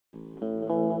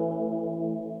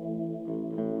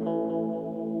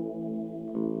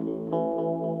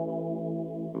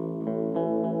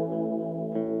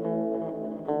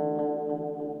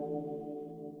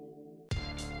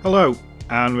Hello,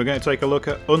 and we're going to take a look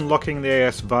at unlocking the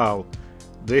AS Val.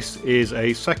 This is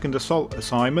a second assault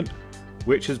assignment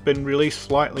which has been released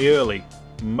slightly early.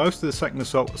 Most of the second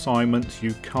assault assignments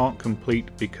you can't complete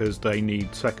because they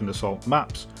need second assault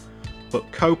maps,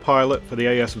 but co-pilot for the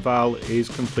AS Val is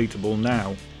completable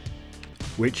now,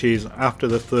 which is after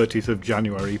the 30th of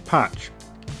January patch.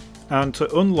 And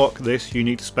to unlock this you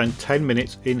need to spend 10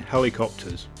 minutes in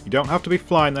helicopters. You don't have to be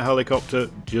flying the helicopter,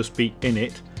 just be in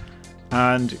it.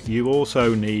 And you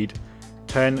also need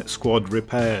 10 squad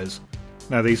repairs.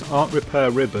 Now these aren't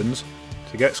repair ribbons.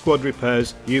 To get squad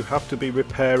repairs you have to be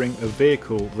repairing a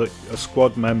vehicle that a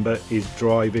squad member is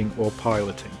driving or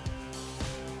piloting.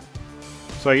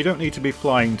 So you don't need to be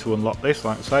flying to unlock this,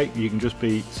 like I say, you can just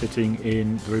be sitting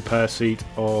in the repair seat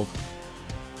of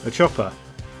a chopper.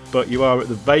 But you are at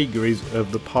the vagaries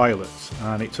of the pilots,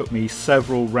 and it took me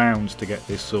several rounds to get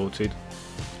this sorted.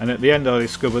 And at the end I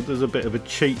discovered there's a bit of a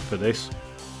cheat for this.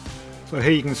 So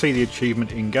here you can see the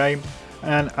achievement in game,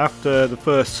 and after the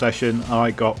first session I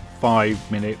got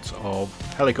 5 minutes of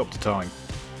helicopter time.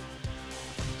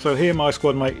 So here my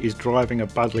squad mate is driving a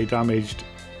badly damaged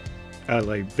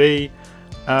LAV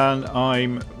and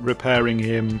I'm repairing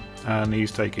him and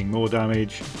he's taking more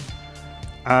damage.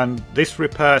 And this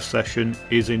repair session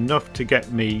is enough to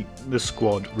get me the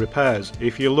squad repairs.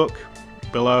 If you look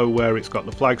below where it's got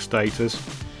the flag status,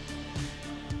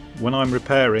 when I'm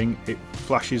repairing it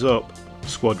flashes up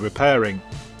squad repairing,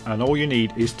 and all you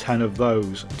need is 10 of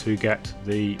those to get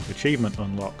the achievement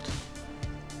unlocked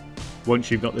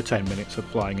once you've got the 10 minutes of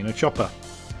flying in a chopper.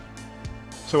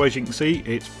 So as you can see,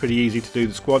 it's pretty easy to do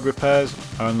the squad repairs,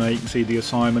 and there you can see the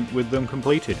assignment with them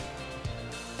completed.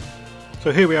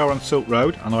 So here we are on Silk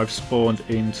Road, and I've spawned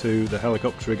into the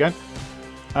helicopter again.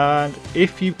 And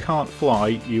if you can't fly,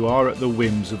 you are at the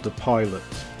whims of the pilot,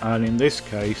 and in this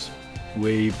case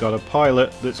we've got a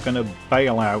pilot that's going to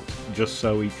bail out just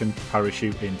so he can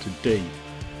parachute into D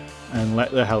and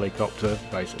let the helicopter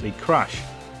basically crash.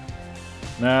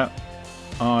 Now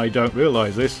I don't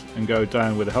realise this and go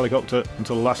down with the helicopter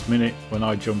until the last minute when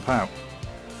I jump out,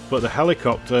 but the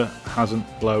helicopter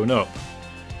hasn't blown up,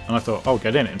 and I thought I'll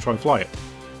get in it and try and fly it,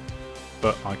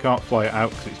 but I can't fly it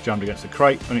out because it's jammed against the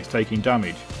crate and it's taking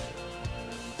damage.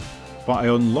 But I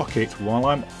unlock it while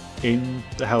I'm in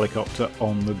the helicopter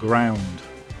on the ground.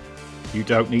 You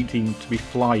don't need to be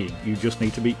flying, you just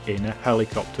need to be in a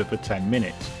helicopter for 10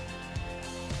 minutes.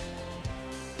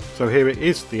 So here it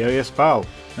is, the AS Val.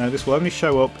 Now this will only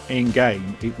show up in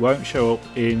game, it won't show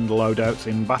up in the loadouts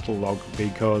in battle log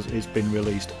because it's been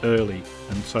released early,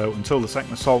 and so until the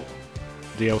second assault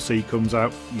DLC comes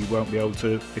out you won't be able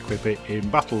to equip it in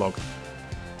battle log.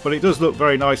 But it does look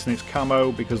very nice in its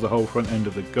camo because the whole front end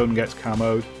of the gun gets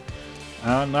camoed.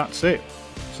 And that's it.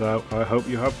 So I hope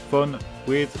you have fun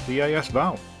with the AS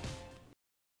Val.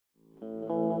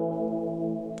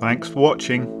 Thanks for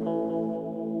watching.